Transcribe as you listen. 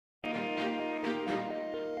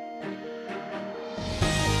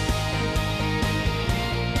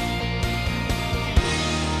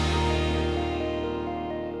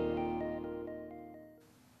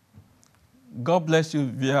God bless you,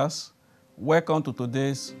 viewers. Welcome to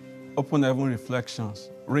today's Open Heaven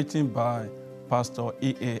Reflections, written by Pastor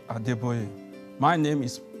E.A. Adeboye. My name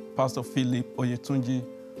is Pastor Philip Oyetunji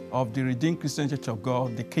of the Redeemed Christian Church of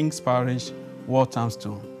God, the King's Parish, Waltham.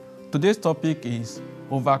 Today's topic is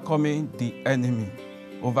overcoming the enemy.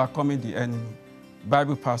 Overcoming the enemy.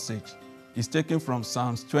 Bible passage is taken from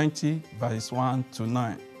Psalms 20, verse 1 to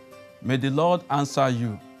 9. May the Lord answer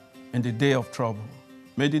you in the day of trouble.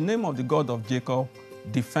 May the name of the God of Jacob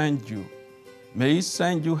defend you. May he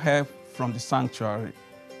send you help from the sanctuary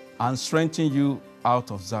and strengthen you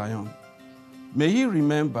out of Zion. May he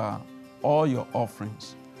remember all your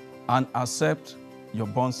offerings and accept your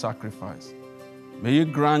burnt sacrifice. May he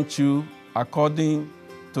grant you according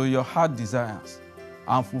to your heart desires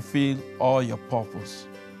and fulfill all your purpose.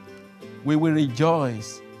 We will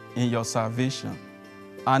rejoice in your salvation,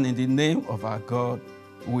 and in the name of our God,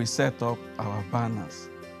 we set up our banners.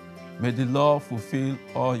 May the Lord fulfill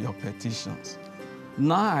all your petitions.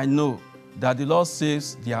 Now I know that the Lord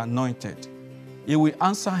saves the anointed. He will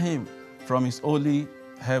answer him from his holy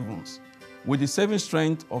heavens with the saving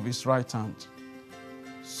strength of his right hand.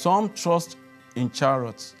 Some trust in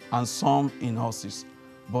chariots and some in horses,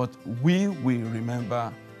 but we will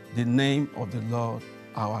remember the name of the Lord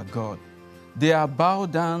our God. They are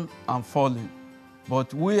bowed down and fallen,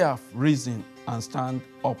 but we have risen and stand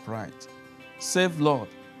upright. Save, Lord,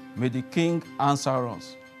 may the King answer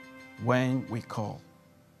us when we call.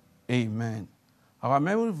 Amen. Our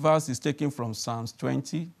memory verse is taken from Psalms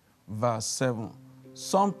 20, verse 7.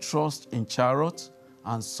 Some trust in chariots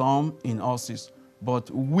and some in horses, but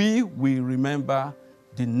we will remember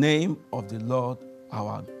the name of the Lord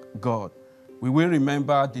our God. We will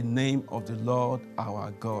remember the name of the Lord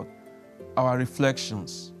our God. Our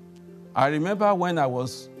reflections. I remember when I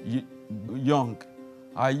was young,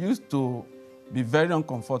 I used to be very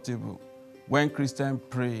uncomfortable when Christians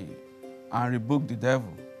pray and rebuke the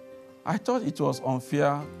devil. I thought it was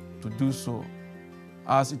unfair to do so.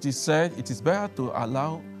 As it is said, it is better to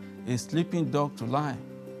allow a sleeping dog to lie.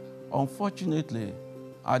 Unfortunately,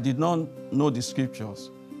 I did not know the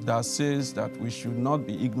scriptures that says that we should not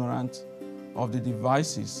be ignorant of the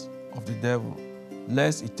devices of the devil,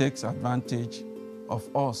 lest he takes advantage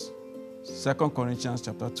of us. 2 Corinthians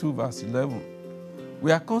chapter 2, verse 11.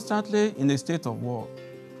 We are constantly in a state of war.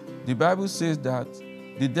 The Bible says that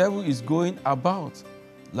the devil is going about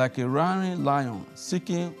like a roaring lion,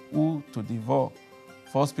 seeking who to devour.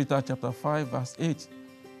 1 Peter chapter 5, verse 8.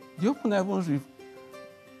 The Open Heaven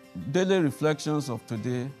daily reflections of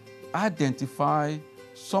today identify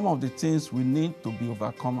some of the things we need to be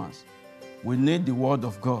overcomers. We need the Word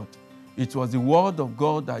of God. It was the Word of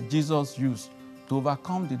God that Jesus used to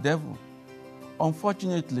overcome the devil.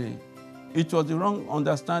 Unfortunately, it was the wrong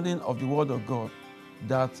understanding of the Word of God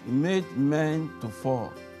that made men to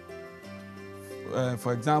fall.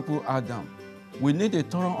 For example, Adam. We need a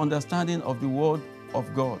thorough understanding of the Word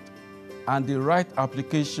of God and the right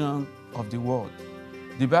application of the Word.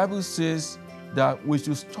 The Bible says that we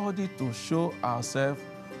should study to show ourselves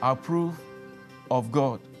approved of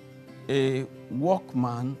God, a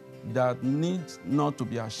workman that needs not to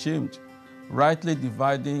be ashamed, rightly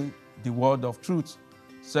dividing the word of truth.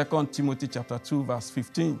 2 Timothy chapter 2, verse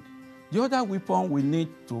 15. The other weapon we need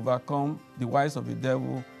to overcome the wiles of the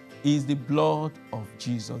devil is the blood of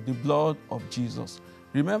Jesus. The blood of Jesus.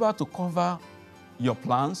 Remember to cover your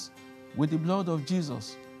plans with the blood of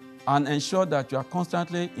Jesus and ensure that you are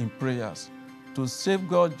constantly in prayers to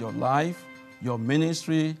safeguard your life, your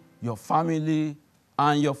ministry, your family,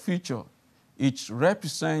 and your future. It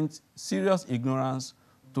represents serious ignorance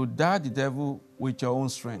to dare the devil with your own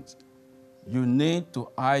strength. You need to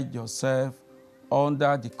hide yourself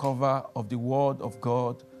under the cover of the Word of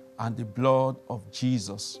God and the blood of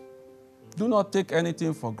Jesus. Do not take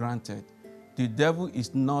anything for granted. The devil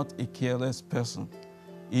is not a careless person.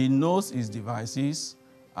 He knows his devices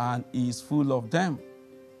and he is full of them.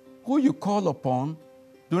 Who you call upon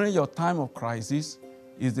during your time of crisis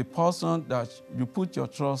is the person that you put your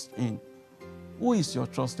trust in. Who is your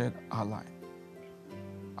trusted ally?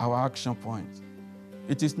 Our action point.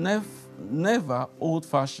 It is never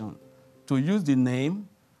old-fashioned to use the name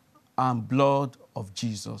and blood of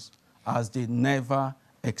Jesus, as they never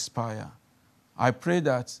expire. I pray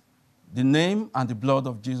that the name and the blood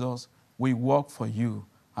of Jesus will work for you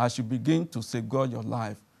as you begin to safeguard your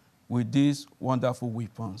life with these wonderful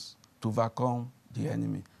weapons to overcome the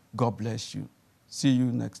enemy. God bless you. See you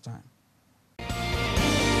next time.